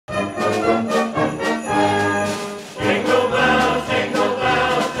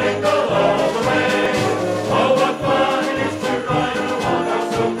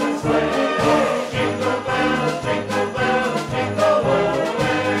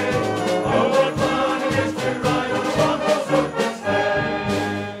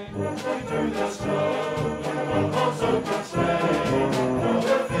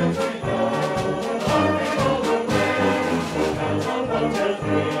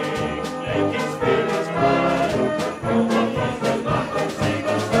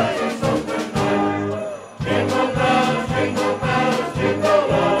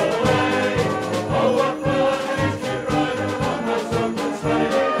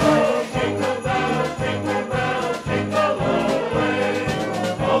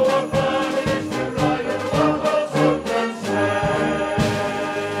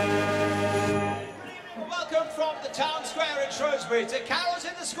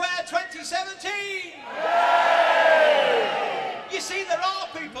2017! You see, there are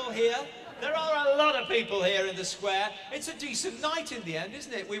people here. There are a lot of people here in the square. It's a decent night in the end,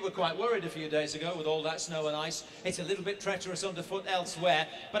 isn't it? We were quite worried a few days ago with all that snow and ice. It's a little bit treacherous underfoot elsewhere.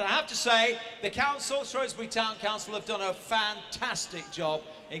 But I have to say, the council, Shrewsbury Town Council, have done a fantastic job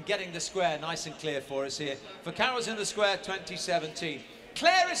in getting the square nice and clear for us here for Carols in the Square 2017.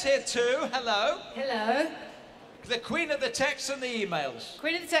 Claire is here too. Hello. Hello. The queen of the texts and the emails.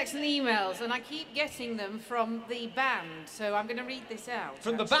 Queen of the texts and the emails, and I keep getting them from the band, so I'm going to read this out.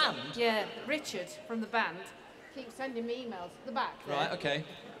 From the band? Yeah, Richard from the band keeps sending me emails at the back there. Right, okay.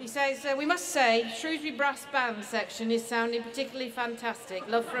 He says, we must say, Shrewsbury Brass Band section is sounding particularly fantastic.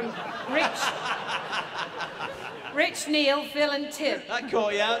 Love from Rich, Neil, Phil and Tim. That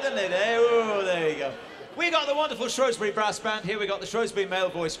caught you out, didn't it? Oh, there you go. We got the wonderful Shrewsbury Brass Band here. We got the Shrewsbury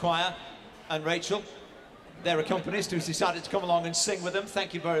Male Voice Choir and Rachel. Their accompanist who's decided to come along and sing with them.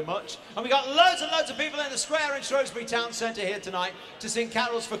 Thank you very much. And we got loads and loads of people in the square in Shrewsbury Town Centre here tonight to sing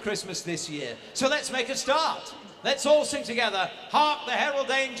carols for Christmas this year. So let's make a start. Let's all sing together. Hark the Herald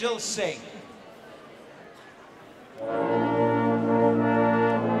Angels Sing.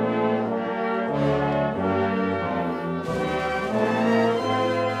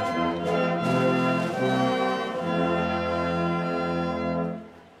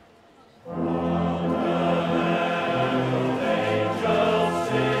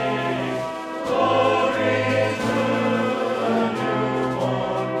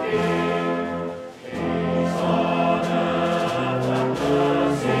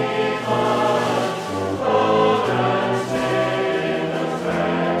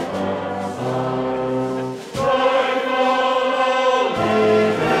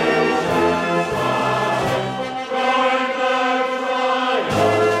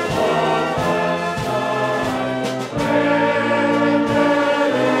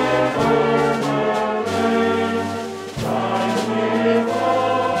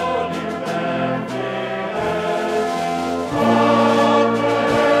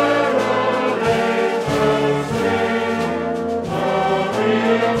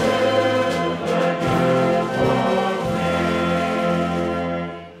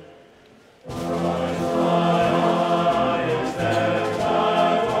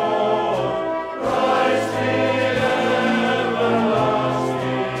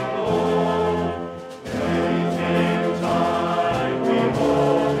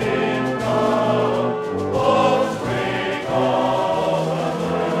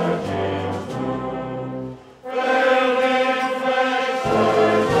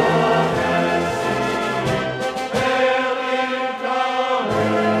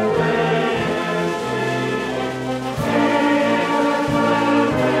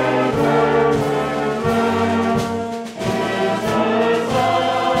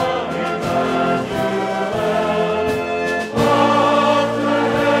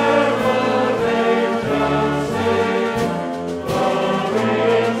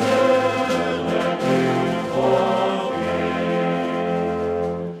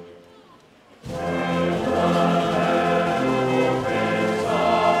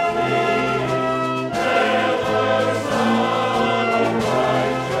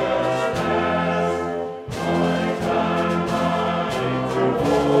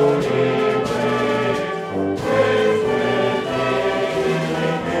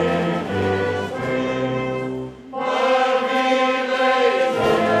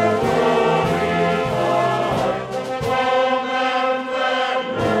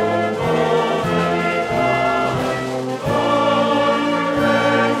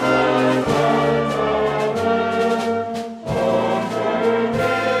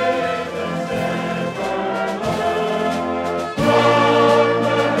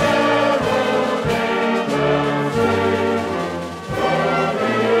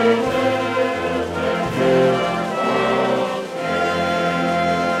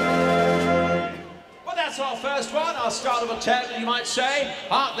 You might say,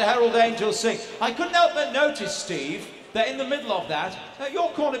 hark the herald angels sing. I couldn't help but notice, Steve, that in the middle of that,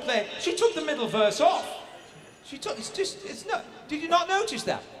 your cornet player, she took the middle verse off. She took, it's not, did you not notice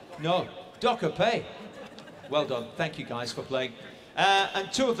that? No, docker pay. Well done, thank you guys for playing.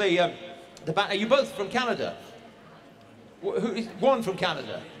 And two of the band, are you both from Canada? One from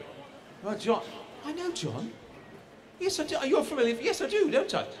Canada? Oh, John, I know John. Yes, I do, you're familiar, yes I do,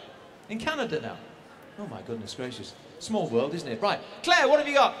 don't I? In Canada now. Oh my goodness gracious. Small world, isn't it? Right. Claire, what have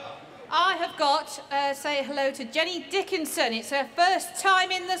you got? I have got, say hello to Jenny Dickinson. It's her first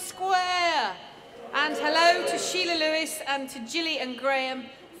time in the square. And hello to Sheila Lewis and to Gilly and Graham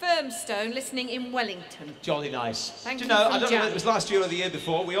Firmstone, listening in Wellington. Jolly nice. Thank Do you you know, from I don't know Jan. whether it was last year or the year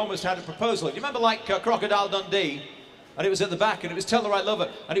before, we almost had a proposal. Do you remember like Crocodile Dundee? And it was at the back, and it was Tell the Right Lover,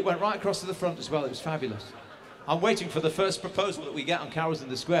 and it went right across to the front as well. It was fabulous. I'm waiting for the first proposal that we get on Carols in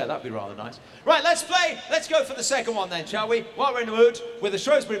the Square. That'd be rather nice. Right, let's play. Let's go for the second one then, shall we? While we're in the mood, with the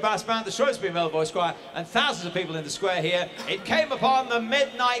Shrewsbury Brass Band, the Shrewsbury Melbourne Choir, and thousands of people in the square here, it came upon the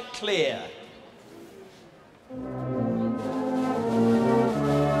midnight clear.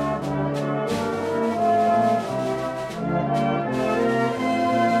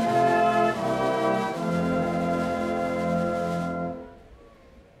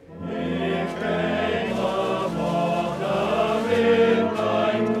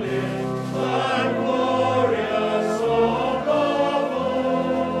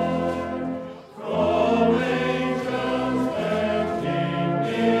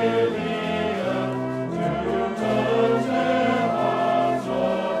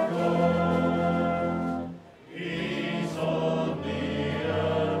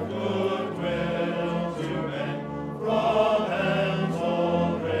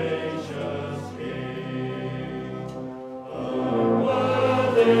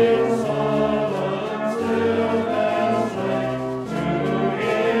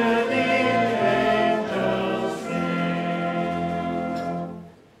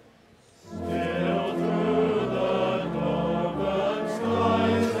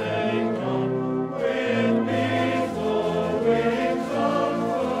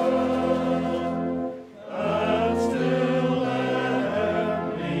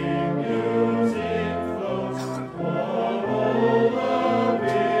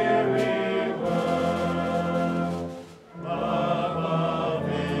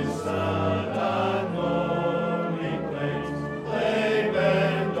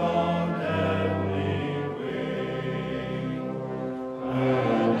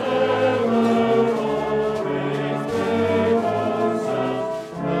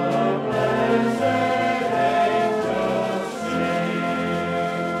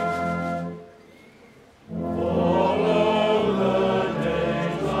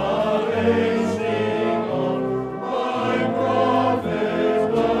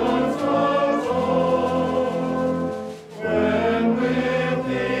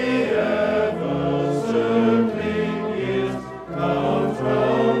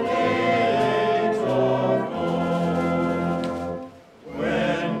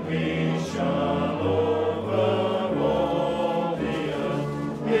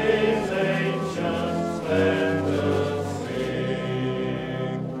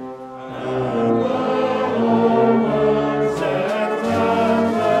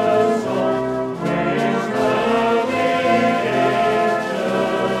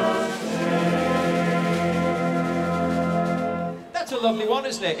 Lovely one,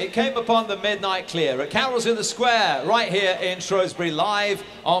 isn't it? It came upon the midnight clear at Carols in the Square, right here in Shrewsbury, live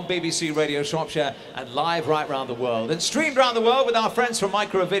on BBC Radio Shropshire and live right round the world. And streamed around the world with our friends from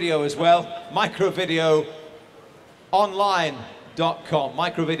Microvideo as well, microvideoonline.com,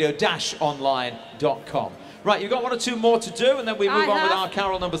 microvideo-online.com. Right, you've got one or two more to do, and then we move on with our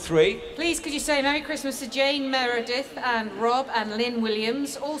carol number 3. Please could you say Merry Christmas to Jane Meredith and Rob and Lynn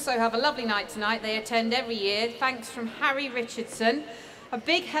Williams. Also have a lovely night tonight. They attend every year. Thanks from Harry Richardson. A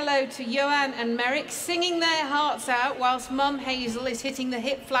big hello to Joanne and Merrick, singing their hearts out whilst Mum Hazel is hitting the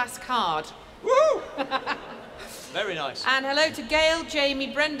hip flask hard. Woo! Very nice. And hello to Gail,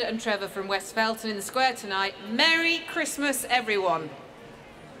 Jamie, Brenda and Trevor from West Felton in the Square tonight. Merry Christmas, everyone.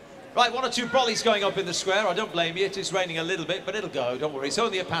 Right, one or two brollies going up in the square. I don't blame you. It is raining a little bit, but it'll go. Don't worry. It's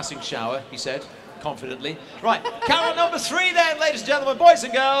only a passing shower, he said, confidently. Right, carol number 3 then, ladies and gentlemen, boys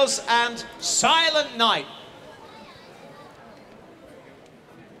and girls, and Silent Night.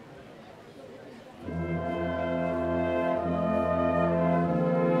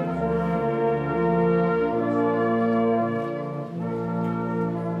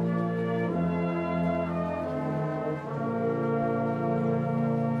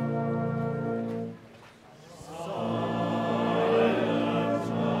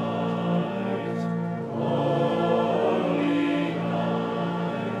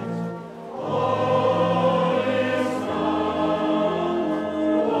 Oh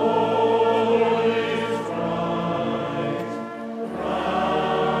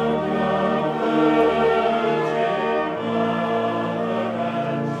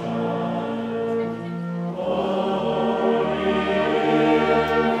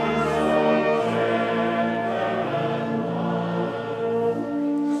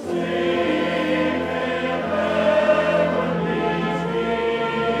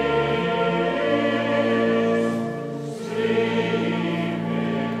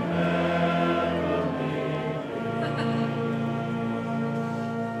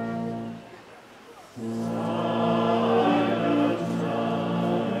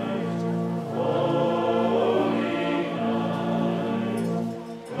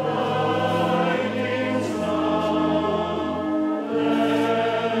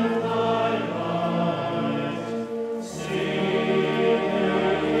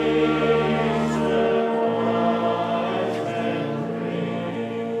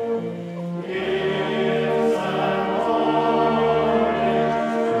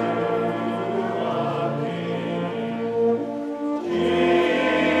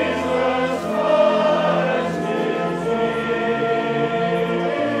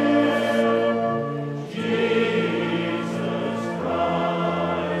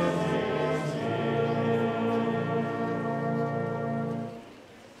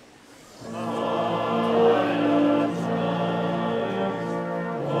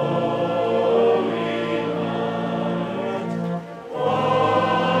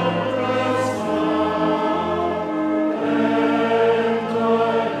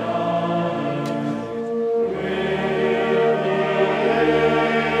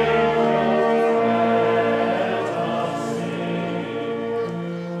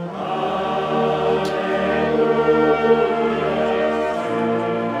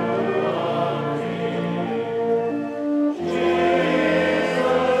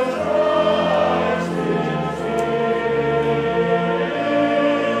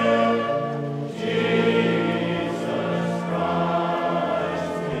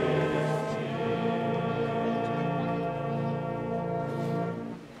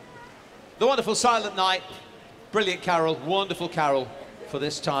wonderful Silent Night. Brilliant carol, wonderful carol for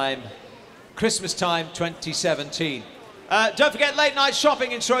this time. Christmas time 2017. Don't forget late night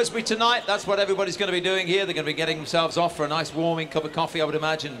shopping in Shrewsbury tonight. That's what everybody's going to be doing here. They're going to be getting themselves off for a nice warming cup of coffee, I would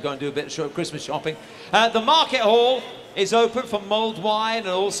imagine, go and do a bit of Christmas shopping. The market hall is open for mulled wine and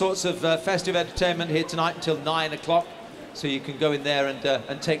all sorts of festive entertainment here tonight until 9 o'clock. So you can go in there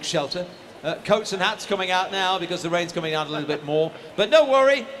and take shelter. Coats and hats coming out now because the rain's coming out a little bit more. But don't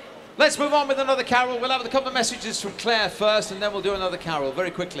worry. Let's move on with another carol. We'll have a couple of messages from Claire first, and then we'll do another carol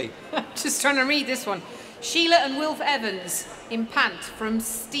very quickly. Just trying to read this one. Sheila and Wilf Evans in Pant from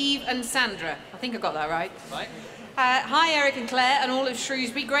Steve and Sandra. I think I got that right. Right. Hi, Eric and Claire and all of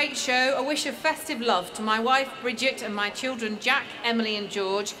Shrewsbury. Great show. A wish of festive love to my wife, Bridget, and my children, Jack, Emily and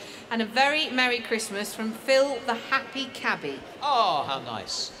George. And a very Merry Christmas from Phil the Happy Cabbie. Oh, how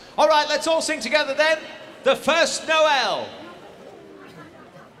nice. All right, let's all sing together then. The First Noel.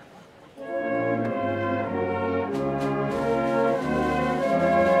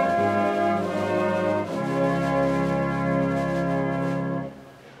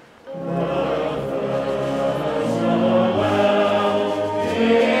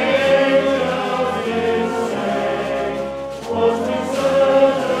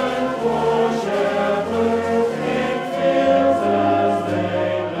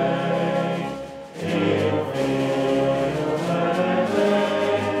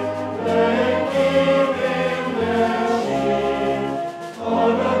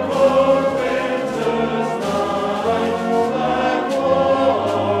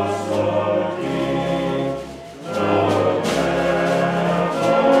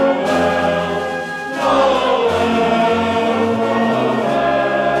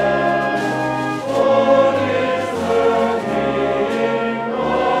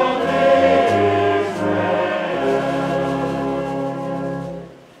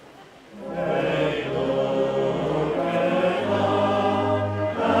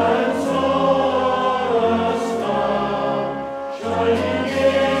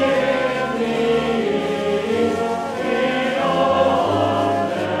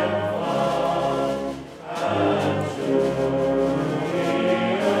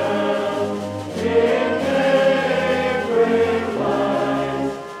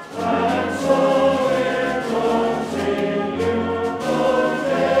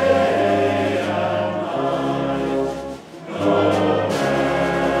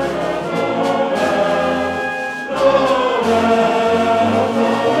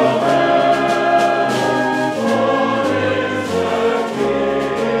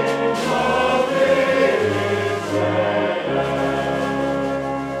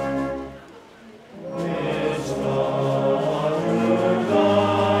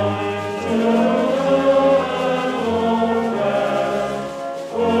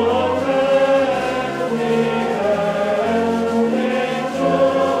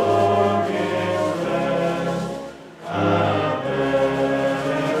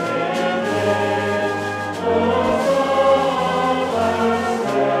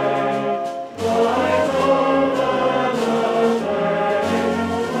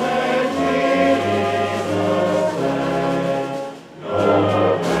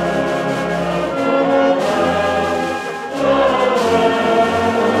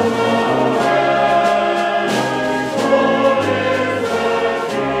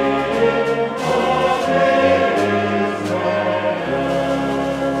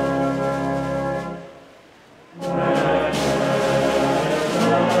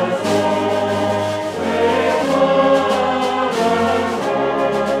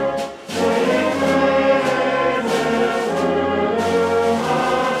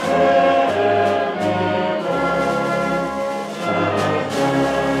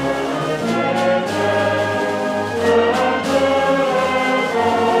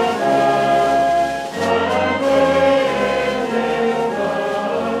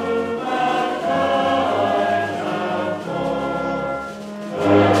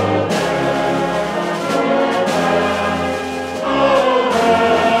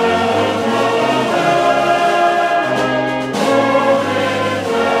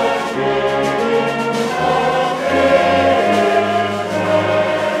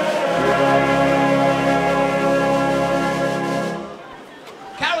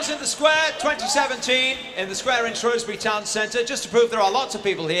 the Square 2017 in the Square in Shrewsbury Town Centre. Just to prove there are lots of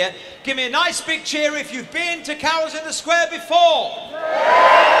people here, give me a nice big cheer if you've been to Carols in the Square before.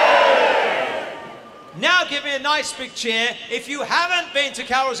 Now give me a nice big cheer if you haven't been to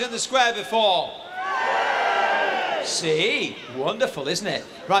Carols in the Square before. See? Wonderful, isn't it?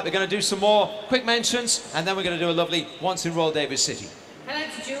 Right, we're going to do some more quick mentions and then we're going to do a lovely Once in Royal Davis City. Hello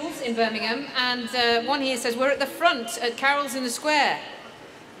to to Jules in Birmingham, and one here says, we're at the front at Carol's in the Square.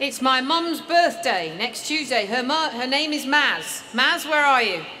 It's my mum's birthday next Tuesday. Her name is Maz. Maz, where are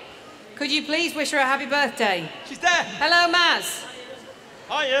you? Could you please wish her a happy birthday? She's there. Hello, Maz.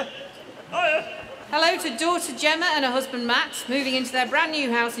 Hiya. Hiya. Hello to daughter Gemma and her husband Matt, moving into their brand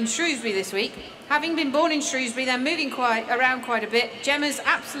new house in Shrewsbury this week. Having been born in Shrewsbury, they're moving around quite a bit. Gemma's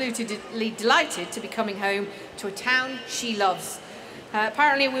absolutely delighted to be coming home to a town she loves.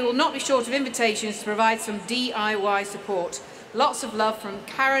 Apparently we will not be short of invitations to provide some DIY support. Lots of love from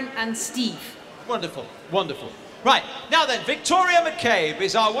Karen and Steve. Wonderful, wonderful. Right, now then, Victoria McCabe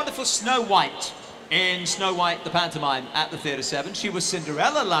is our wonderful Snow White in Snow White the Pantomime at the Theatre 7. She was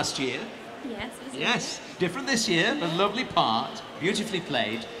Cinderella last year. Yes. Yes, different this year, a lovely part, beautifully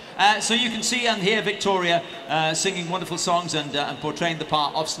played. So you can see and hear Victoria singing wonderful songs and portraying the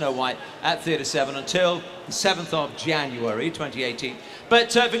part of Snow White at Theatre 7 until the 7th of January 2018.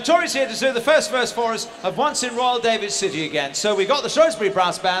 But Victoria's here to do the first verse for us of Once in Royal David City again. So we've got the Shrewsbury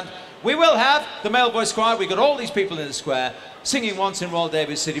Brass Band, we will have the Male Voice Choir, we've got all these people in the square singing Once in Royal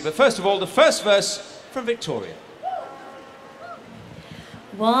David City. But first of all, the first verse from Victoria.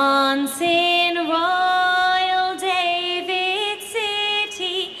 Once in Royal David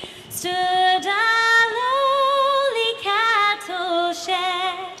City stood a lowly cattle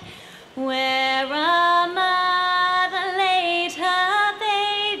shed, where a mother laid her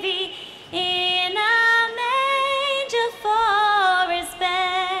baby in a manger for his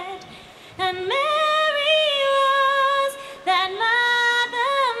bed. And Mary was that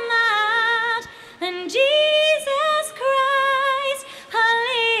mother mild, and Jesus Christ her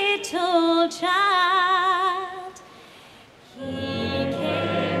little child. He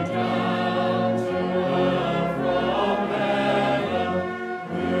came down to earth from heaven,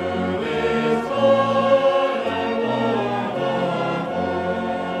 who is Lord and Lord of all.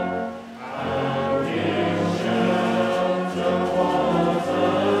 And his shelter was a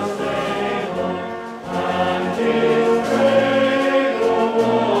stable, and his cradle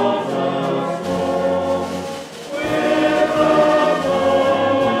was a stone. With a Lord and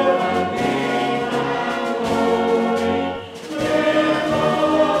meek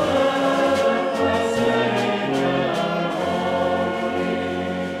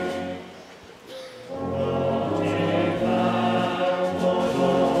and lowly, with all earth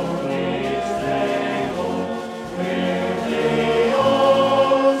the Saviour holy. Floating back the lonely stable, with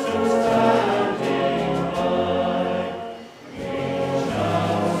the ocean standing by, we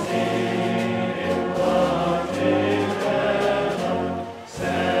shall see in perfect heaven,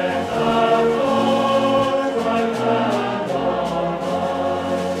 set our Lord's right hand on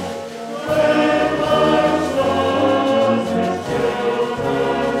high. When life's lost his children's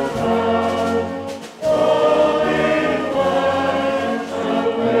crown, falling white shall wait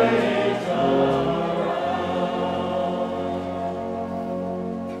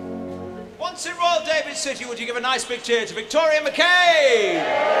Once in Royal David City, would you give a nice big cheer to Victoria McCabe?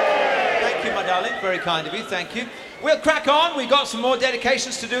 Thank you, my darling. Very kind of you. Thank you. We'll crack on. We've got some more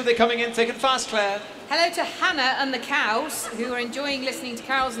dedications to do. They're coming in thick and fast, Claire. Hello to Hannah and the cows, who are enjoying listening to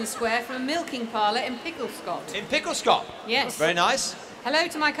Carol's in the Square from a milking parlour in Picklescott. In Picklescott. Yes. Very nice. Hello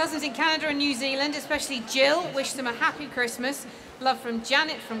to my cousins in Canada and New Zealand, especially Jill. Wish them a happy Christmas. Love from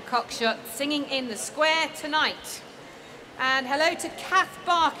Janet from Cockshut, singing in the Square tonight. And hello to Kath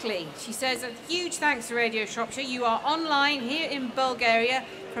Barkley. She says, a huge thanks to Radio Shropshire. You are online here in Bulgaria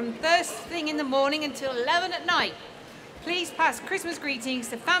from first thing in the morning until 11 at night. Please pass Christmas greetings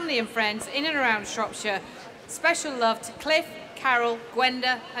to family and friends in and around Shropshire. Special love to Cliff, Carol,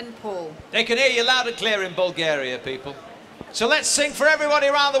 Gwenda and Paul. They can hear you loud and clear in Bulgaria, people. So let's sing for everybody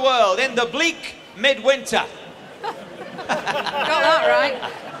around the world in the bleak midwinter. Got that right.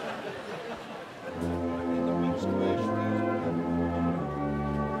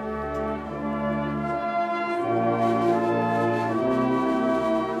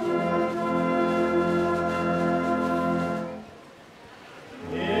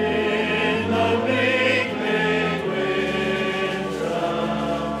 In the big midwinter,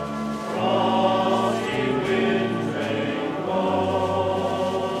 frosty winds rain fall.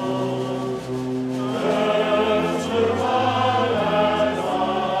 Earth to run as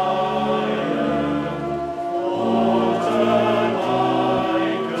iron, water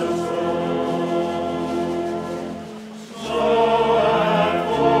like a stone. So at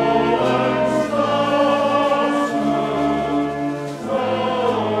full and stars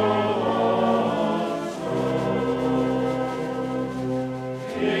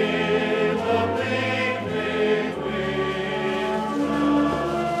in the big midwinter,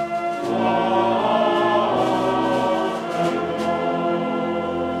 on and on.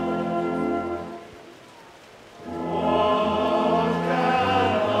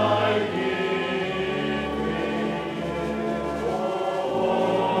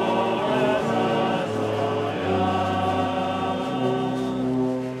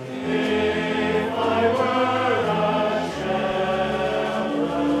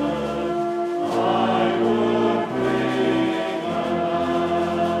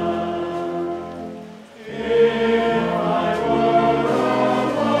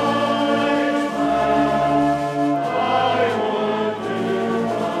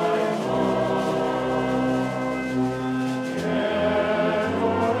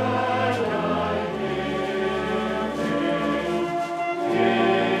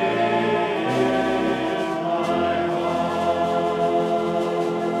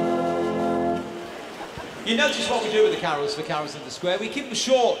 You notice what we do with the carols for Carols in the Square? We keep them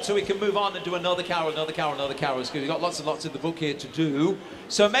short so we can move on and do another carol, another carol, another carol, because we've got lots and lots in the book here to do.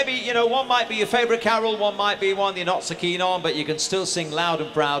 So maybe, you know, one might be your favourite carol, one might be one you're not so keen on, but you can still sing loud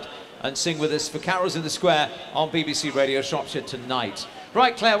and proud and sing with us for Carols in the Square on BBC Radio Shropshire tonight.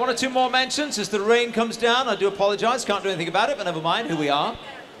 Right, Claire, one or two more mentions as the rain comes down. I do apologise, can't do anything about it, but never mind, who we are.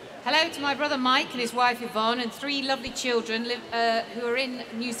 Hello to my brother Mike and his wife Yvonne and 3 lovely children who are in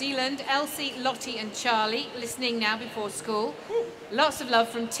New Zealand, Elsie, Lottie and Charlie, listening now before school. Lots of love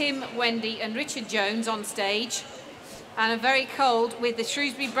from Tim, Wendy and Richard Jones on stage. And a very cold with the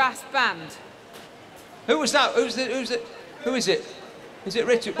Shrewsbury Brass Band. Who was that? Who is it? Is it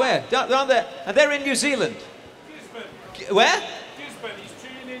Richard? Where? Down there. And they're in New Zealand. Gisborne. Where? Gisborne, he's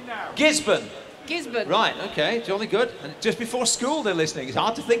tuning in now. Gisborne. Gisborne. Right, okay, jolly good. And just before school they're listening. It's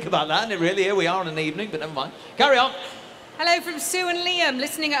hard to think about that, and really, here we are on an evening, but never mind. Carry on. Hello from Sue and Liam,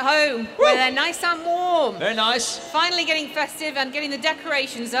 listening at home, where they're nice and warm. Very nice. Finally getting festive and getting the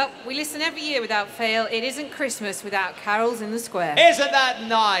decorations up. We listen every year without fail. It isn't Christmas without carols in the square. Isn't that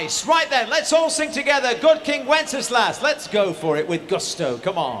nice? Right then, let's all sing together Good King Wenceslas. Let's go for it with gusto.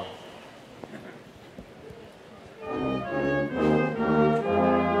 Come on.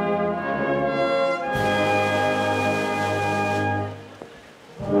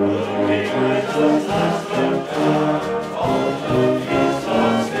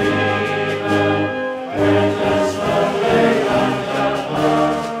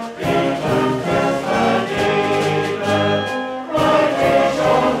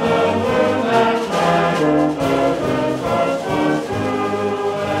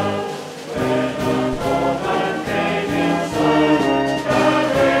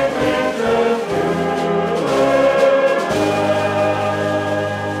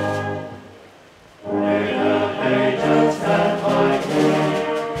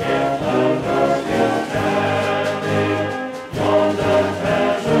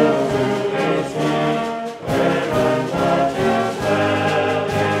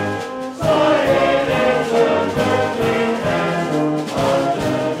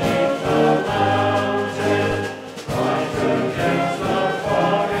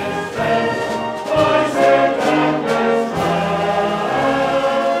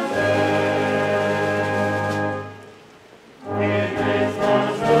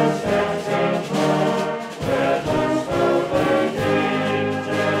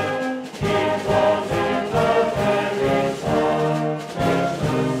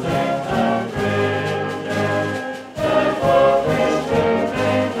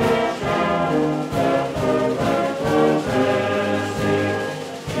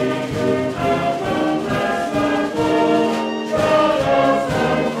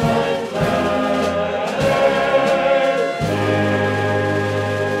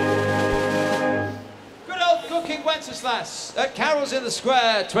 At Carols in the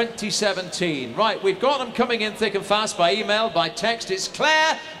Square 2017. Right, we've got them coming in thick and fast by email, by text. It's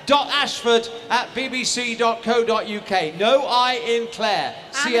claire.ashford@bbc.co.uk. No I in Claire.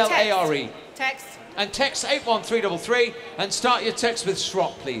 C-L-A-R-E. Text. And text 81333 and start your text with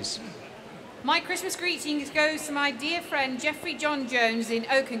Shrop, please. My Christmas greetings goes to my dear friend Jeffrey John Jones in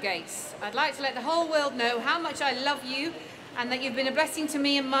Oakengates. I'd like to let the whole world know how much I love you and that you've been a blessing to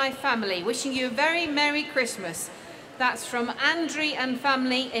me and my family. Wishing you a very Merry Christmas. That's from Andre and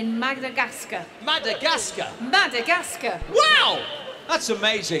family in Madagascar. Madagascar? Madagascar. Wow! That's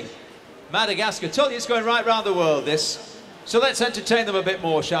amazing. Madagascar. Tell you it's going right round the world, this. So let's entertain them a bit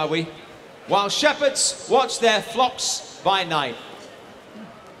more, shall we? While shepherds watch their flocks by night.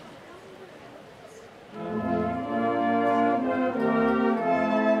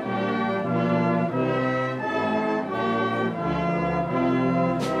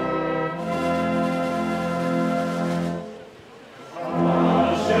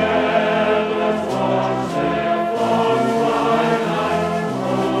 Angel of the Lord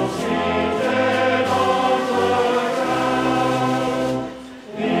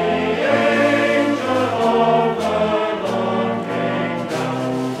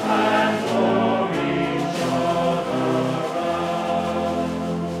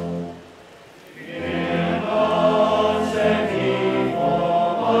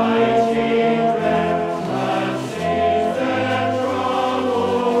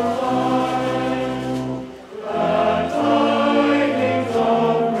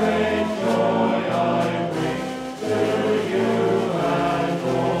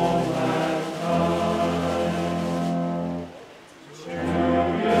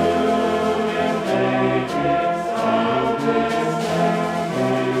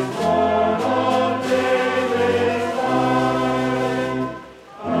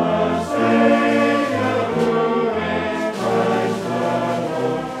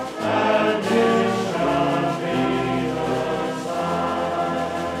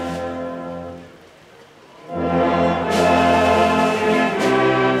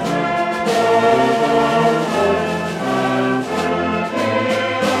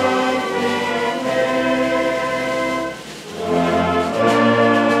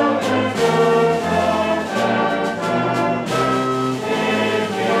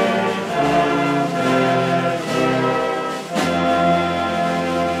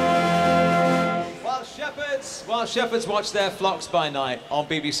while shepherds watch their flocks by night on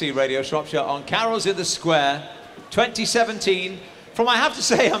BBC Radio Shropshire on Carols in the Square 2017 from, I have to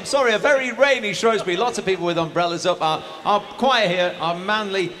say, I'm sorry, a very rainy Shrewsbury. Lots of people with umbrellas up. Our choir here, our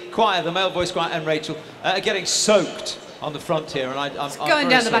manly choir, the male voice choir and Rachel, are getting soaked on the front here. And I'm going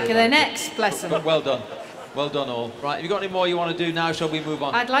down the back of their necks, bless them. But well done. Well done all. Right, have you got any more you want to do now? Shall we move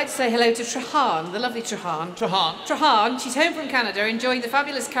on? I'd like to say hello to Trahan, the lovely Trahan. Trahan? Trahan, she's home from Canada, enjoying the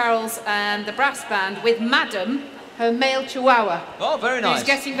fabulous carols and the brass band with Madam, her male chihuahua. Oh, very nice. Who's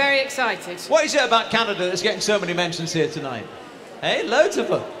getting very excited. What is it about Canada that's getting so many mentions here tonight? Hey, loads of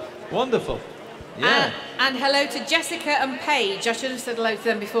them. Wonderful. Yeah. And hello to Jessica and Paige. I should have said hello to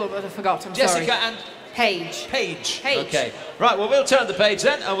them before, but I forgot. I'm sorry. Jessica and Paige. Paige. Paige. Okay. Right, well, we'll turn the page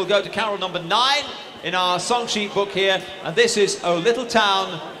then, and we'll go to carol number 9 in our song sheet book here, and this is O Little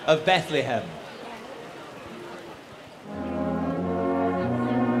Town of Bethlehem.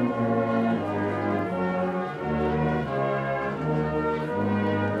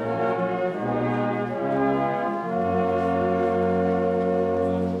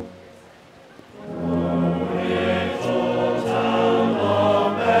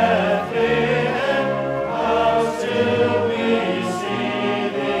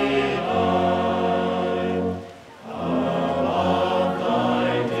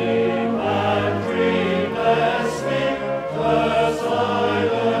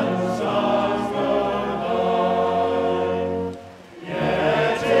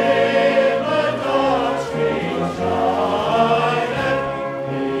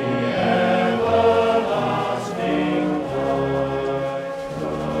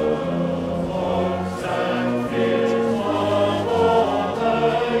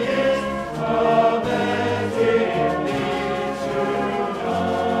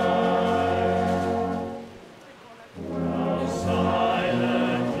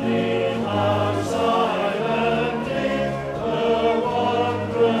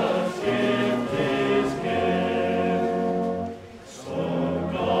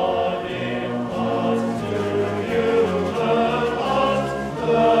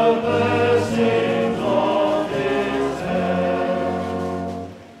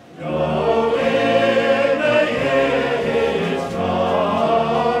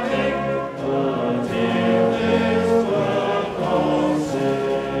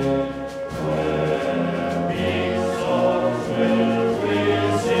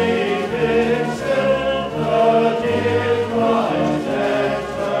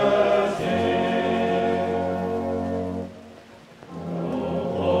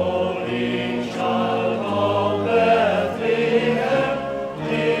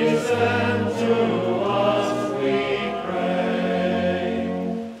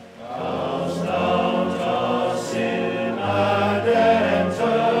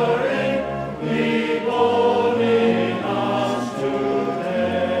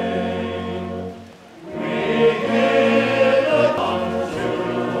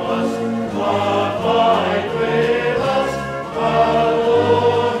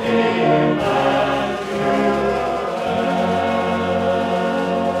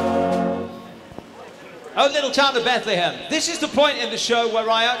 Town of Bethlehem. This is the point in the show where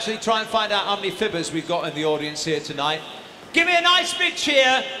I actually try and find out how many fibbers we've got in the audience here tonight. Give me a nice big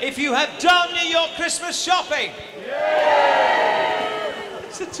cheer if you have done your Christmas shopping. Yeah!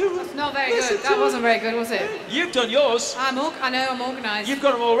 That's not very good. That wasn't very good, was it? You've done yours. I know, I'm organised. You've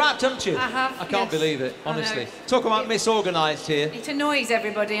got them all wrapped, haven't you? I have. I can't believe it, honestly. Talk about misorganised here. It annoys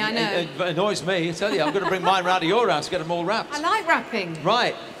everybody, I know. It annoys me, I tell you. I'm going to bring mine round to your house, get them all wrapped. I like wrapping.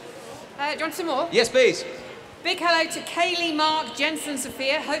 Right. Do you want some more? Yes, please. Big hello to Kaylee, Mark, Jensen,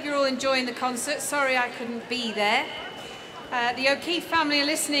 Sophia. Hope you're all enjoying the concert. Sorry I couldn't be there. The O'Keefe family are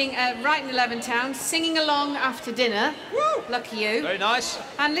listening right in Levittown, singing along after dinner. Woo! Lucky you. Very nice.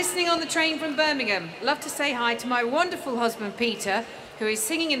 And listening on the train from Birmingham. Love to say hi to my wonderful husband, Peter, who is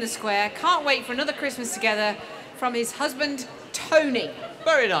singing in the square. Can't wait for another Christmas together from his husband, Tony.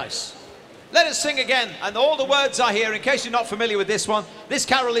 Very nice. Let us sing again, and all the words are here, in case you're not familiar with this one. This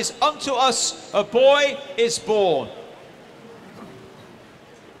carol is Unto Us a Boy is Born.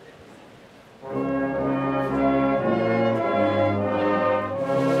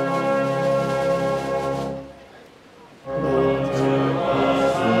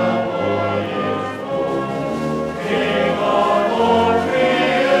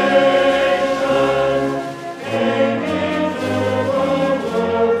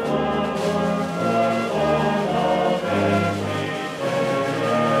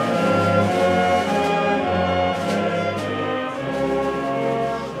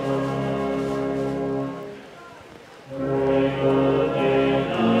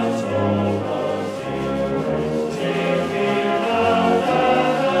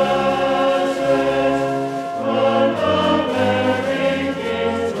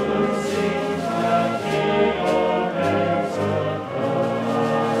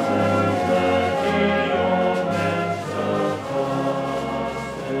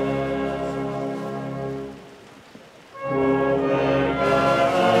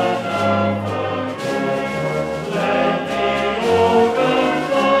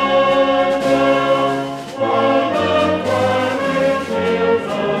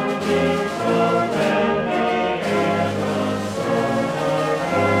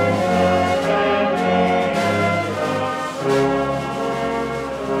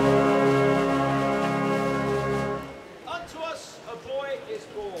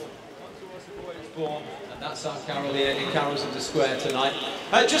 tonight.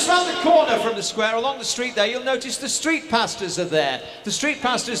 Just round the corner from the square, along the street there, you'll notice the street pastors are there. The street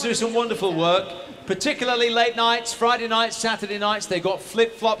pastors do some wonderful work, particularly late nights, Friday nights, Saturday nights. They've got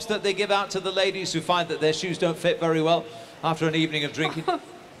flip-flops that they give out to the ladies who find that their shoes don't fit very well after an evening of drinking,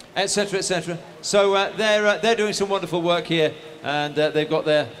 etc., etc. So they're doing some wonderful work here, and they've got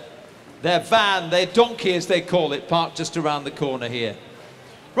their van, their donkey as they call it, parked just around the corner here.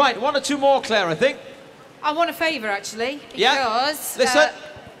 Right, one or two more, Claire, I think. I want a favour, actually, because yeah. Listen.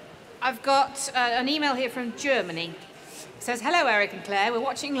 I've got an email here from Germany. It says, hello, Eric and Claire. We're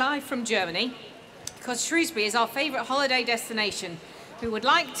watching live from Germany because Shrewsbury is our favourite holiday destination. We would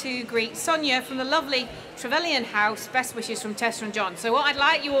like to greet Sonia from the lovely Trevelyan House. Best wishes from Tessa and John. So what I'd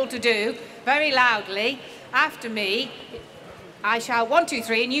like you all to do, very loudly, after me, I shout 1, 2,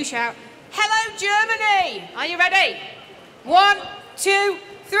 3, and you shout, hello, Germany! Are you ready? 1, 2,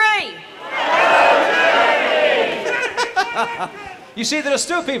 3. You see, there are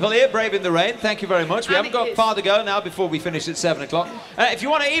still people here braving the rain. Thank you very much. We haven't got far to go now before we finish at 7 o'clock. If you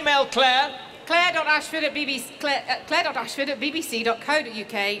want to email Claire,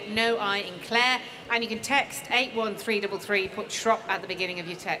 claire.ashford@bbc.co.uk, no I in Claire, and you can text 81333, put Shrop at the beginning of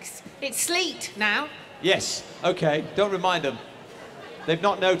your text. It's sleet now. Yes, okay, don't remind them. They've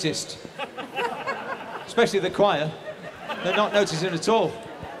not noticed. Especially the choir. They're not noticing at all.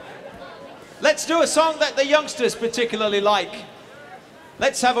 Let's do a song that the youngsters particularly like.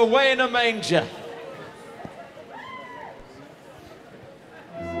 Let's have Away in a Manger.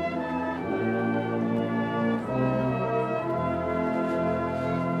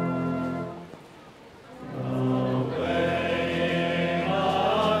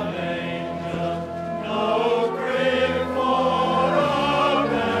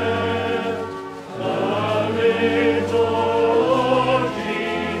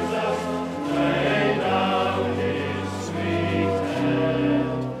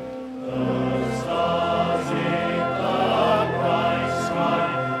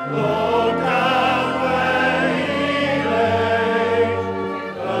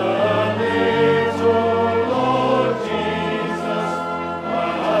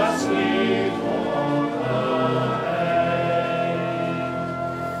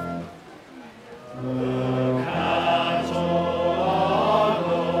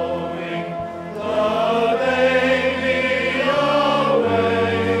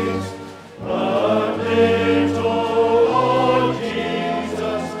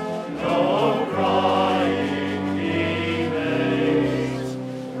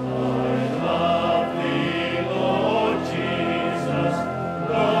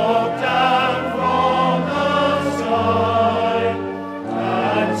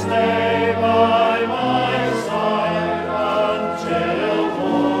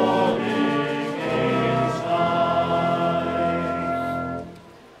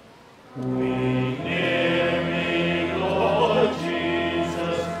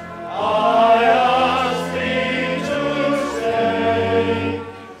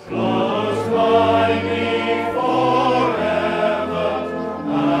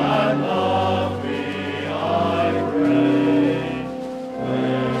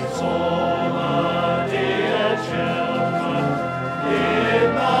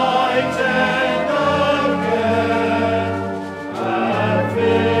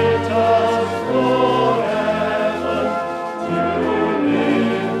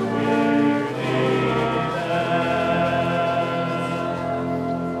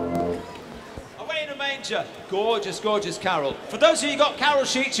 Gorgeous, gorgeous carol. For those of you who got carol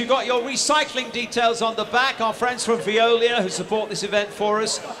sheets, you got your recycling details on the back. Our friends from Veolia who support this event for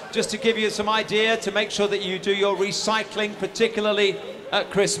us, just to give you some idea to make sure that you do your recycling, particularly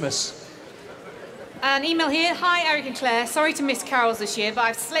at Christmas. An email here. Hi, Eric and Claire. Sorry to miss carols this year, but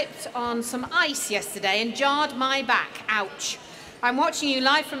I've slipped on some ice yesterday and jarred my back. Ouch. I'm watching you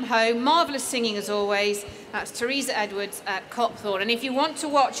live from home. Marvellous singing as always. That's Teresa Edwards at Copthorne. And if you want to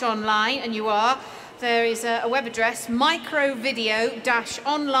watch online, and you are, there is a web address,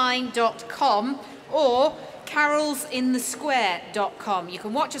 microvideo-online.com or carolsinthesquare.com. You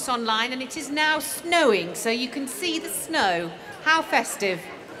can watch us online, and it is now snowing, so you can see the snow. How festive.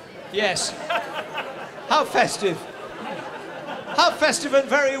 Yes. How festive. How festive and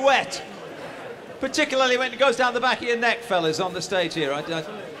very wet. Particularly when it goes down the back of your neck, fellas, on the stage here.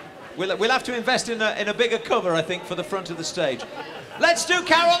 We'll have to invest in a bigger cover, I think, for the front of the stage. Let's do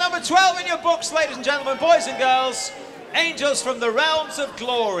carol number 12 in your books, ladies and gentlemen, boys and girls. Angels from the Realms of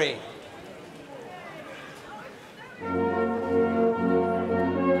Glory.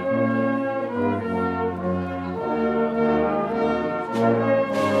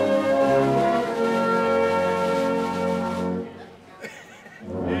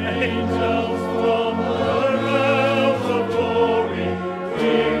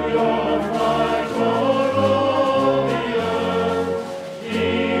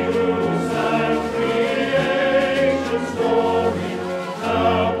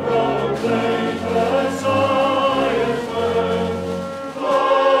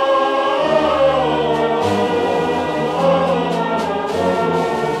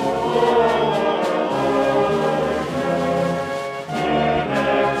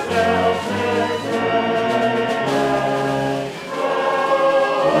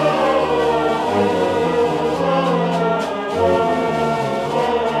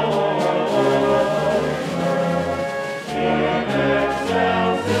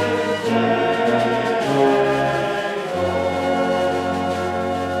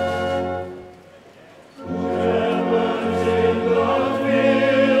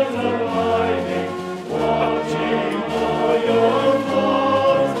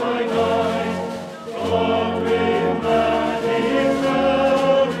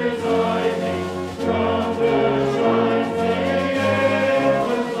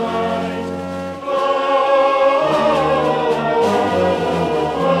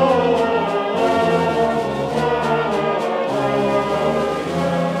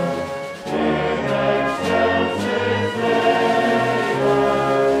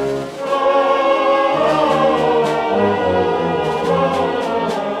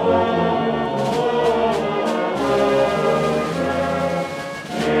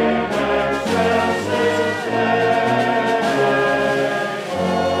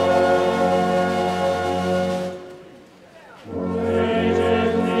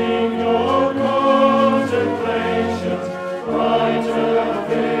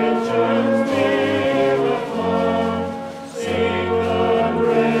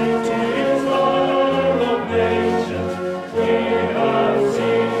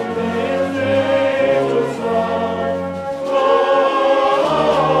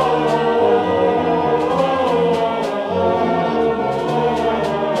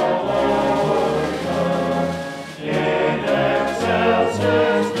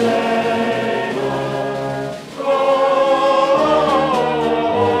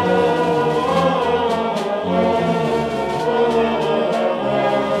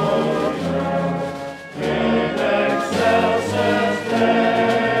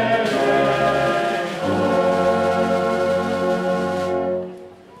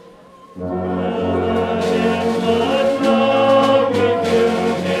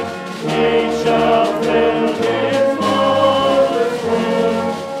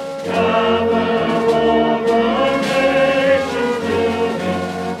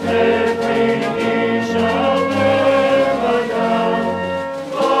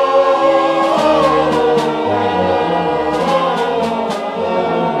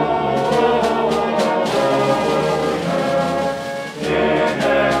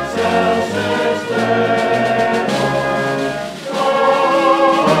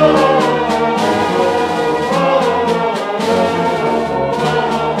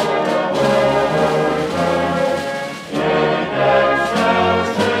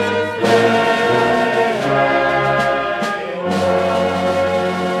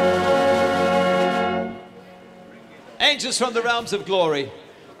 from the realms of glory.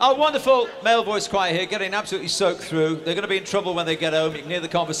 Our wonderful male voice choir here getting absolutely soaked through. They're going to be in trouble when they get home. You can hear the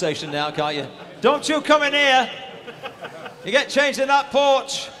conversation now, can't you? Don't you come in here. You get changed in that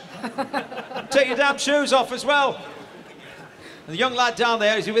porch. Take your damn shoes off as well. And the young lad down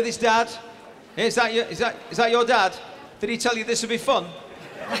there, is he with his dad? Is that your dad? Did he tell you this would be fun?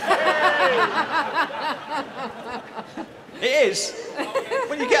 It is.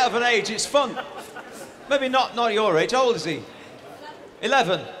 When you get of an age, it's fun. Maybe not your age. How old is he?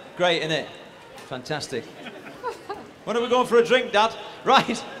 11. Great, isn't it? Fantastic. When are we going for a drink, Dad?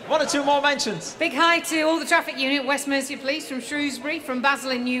 Right, 1 or 2 more mentions. Big hi to all the traffic unit, West Mercia Police from Shrewsbury, from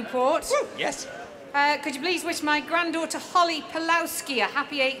Basil in Newport. Woo, yes. Could you please wish my granddaughter Holly Pulowski a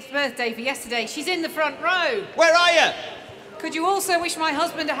happy 8th birthday for yesterday? She's in the front row. Where are you? Could you also wish my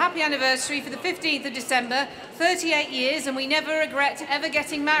husband a happy anniversary for the 15th of December, 38 years, and we never regret ever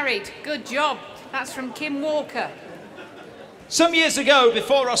getting married. Good job. That's from Kim Walker. Some years ago,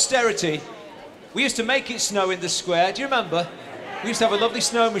 before austerity, we used to make it snow in the square. Do you remember? We used to have a lovely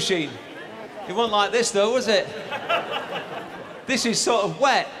snow machine. It wasn't like this though, was it? This is sort of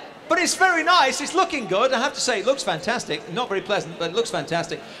wet. But it's very nice, it's looking good. I have to say, it looks fantastic. Not very pleasant, but it looks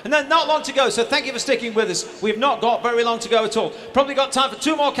fantastic. And then not long to go, so thank you for sticking with us. We've not got very long to go at all. Probably got time for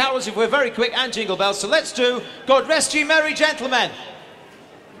 2 more carols if we're very quick, and Jingle Bells. So let's do God Rest Ye Merry Gentlemen.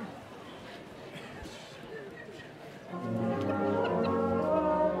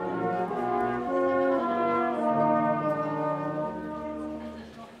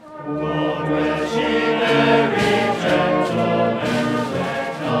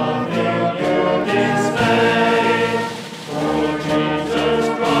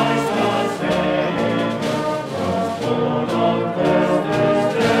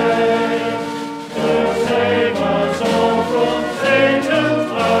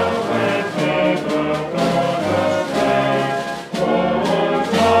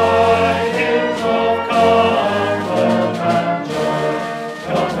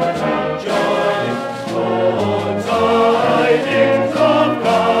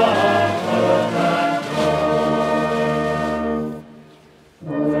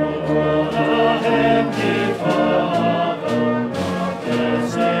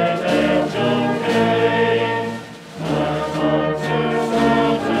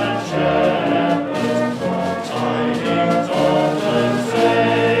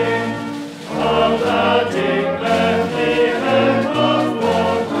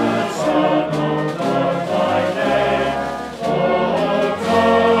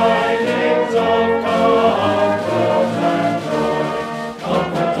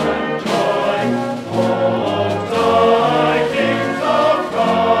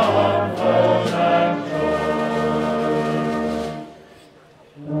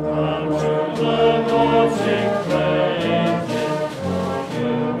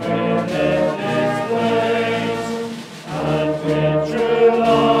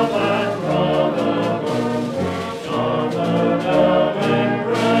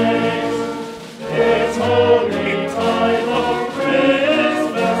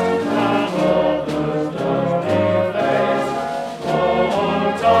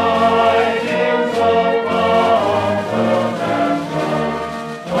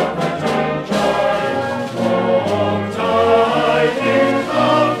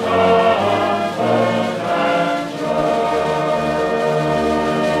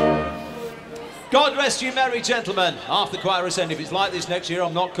 God rest you merry gentlemen. Half the choir is saying if it's like this next year,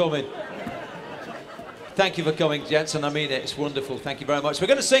 I'm not coming. Thank you for coming, gents, and I mean it. It's wonderful. Thank you very much. We're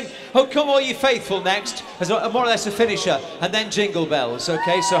going to sing Oh Come All Ye Faithful next, as more or less a finisher, and then Jingle Bells,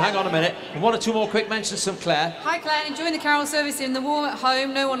 okay? So hang on a minute. And 1 or 2 more quick mentions from Claire. Hi Claire, enjoying the carol service in the warm at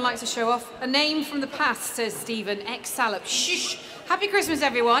home. No one likes to show off. A name from the past, says Stephen, ex-Salop. Shh! Happy Christmas,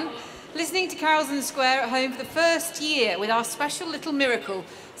 everyone. Listening to carols in the square at home for the first year with our special little miracle.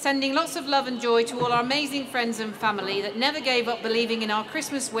 Sending lots of love and joy to all our amazing friends and family that never gave up believing in our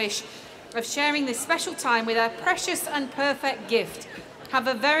Christmas wish of sharing this special time with our precious and perfect gift. Have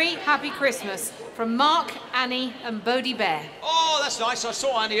a very happy Christmas from Mark, Annie and Bodie Bear. Oh, that's nice. I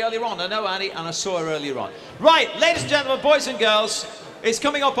saw Annie earlier on. I know Annie and I saw her earlier on. Right, ladies and gentlemen, boys and girls, it's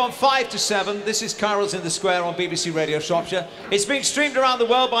coming up on 5 to 7. This is Carols in the Square on BBC Radio Shropshire. It's being streamed around the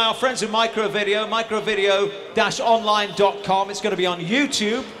world by our friends at Microvideo, microvideo-online.com. It's going to be on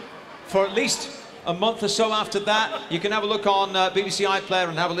YouTube for at least a month or so after that. You can have a look on BBC iPlayer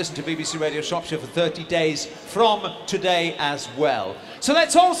and have a listen to BBC Radio Shropshire for 30 days from today as well. So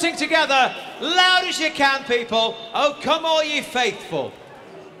let's all sing together, loud as you can, people. Oh, come all ye faithful.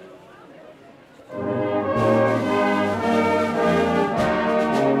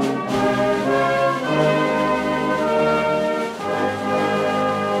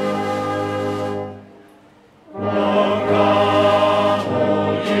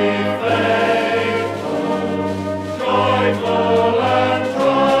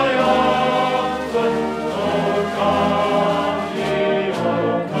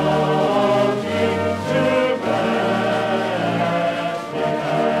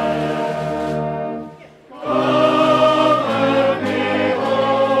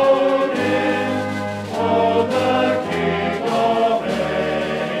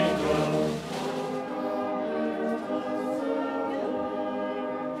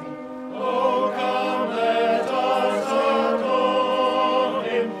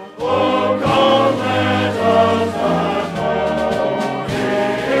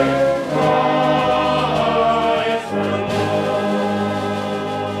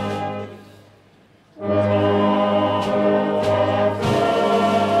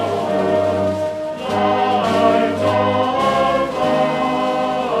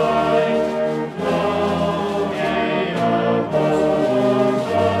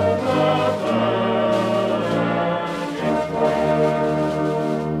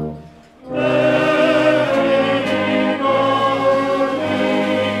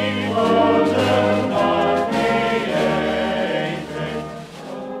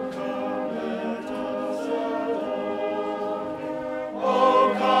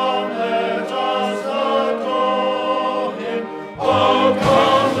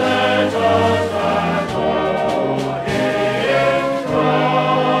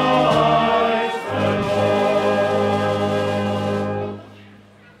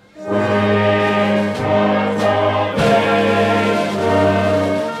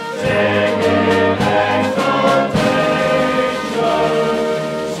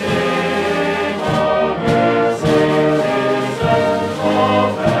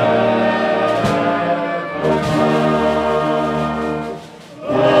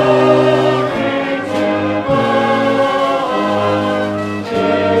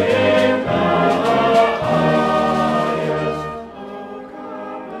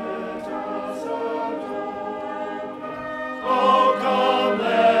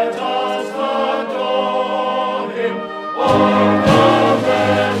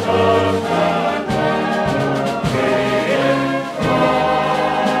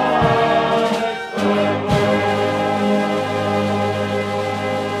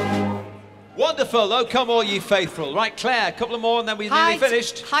 Wonderful. Oh, come all ye faithful. Right, Claire, a couple of more and then we're nearly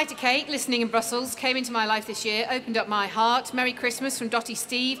finished. Hi to Kate, listening in Brussels. Came into my life this year, opened up my heart. Merry Christmas from Dottie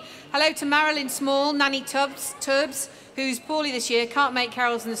Steve. Hello to Marilyn Small, Nanny Tubbs, who's poorly this year, can't make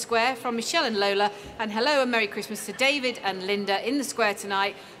carols in the square, from Michelle and Lola. And hello and Merry Christmas to David and Linda in the square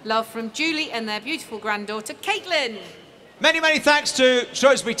tonight. Love from Julie and their beautiful granddaughter, Caitlin. Many, many thanks to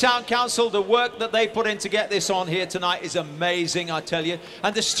Shrewsbury Town Council. The work that they put in to get this on here tonight is amazing, I tell you.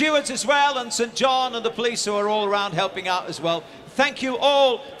 And the stewards as well, and St John and the police who are all around helping out as well. Thank you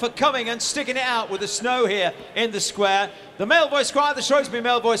all for coming and sticking it out with the snow here in the square. The Male Voice Choir, the Shrewsbury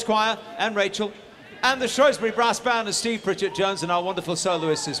Male Voice Choir, and Rachel, and the Shrewsbury Brass Band and Steve Pritchett Jones and our wonderful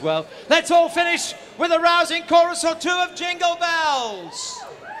soloists as well. Let's all finish with a rousing chorus or two of Jingle Bells.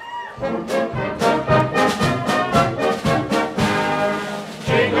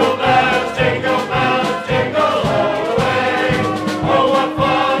 Jingle bells, jingle bells, jingle all the way. Oh, what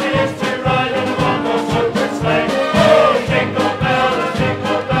fun it is to ride in a one-horse open sleigh. Oh, jingle bells,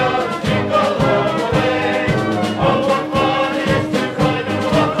 jingle all the way. Oh, what fun it is to ride in a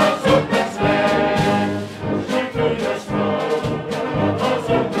one-horse open sleigh. Shoot through the snow in a one-horse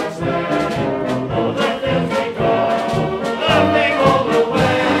open sleigh. Oh, the fields we go, laughing all the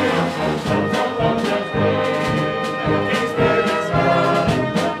way. Bells on London's way, making spirits high.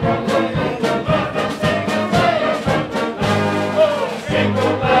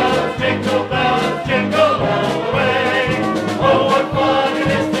 Jingle bells, jingle all the way. Oh, what fun it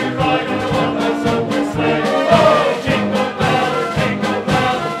is to ride in a one-horse open sleigh. Oh, jingle bells, jingle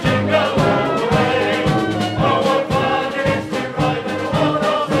all the way. Oh, what fun it is to ride in a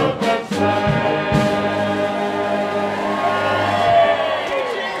one-horse open sleigh.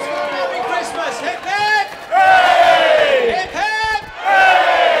 Cheers for a Merry Christmas. Hip hip! Hooray! Hip hip!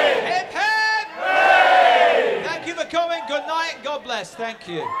 Hooray! Hip hip! Hooray! Thank you for coming. Good night and God bless. Thank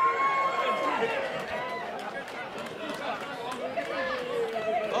you.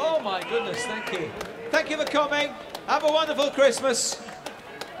 Oh my goodness, thank you. Thank you for coming. Have a wonderful Christmas.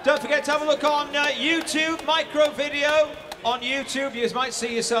 Don't forget to have a look on YouTube, micro video on YouTube. You might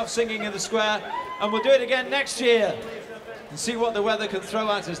see yourself singing in the square. And we'll do it again next year and see what the weather can throw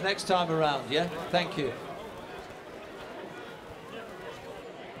at us next time around, yeah? Thank you.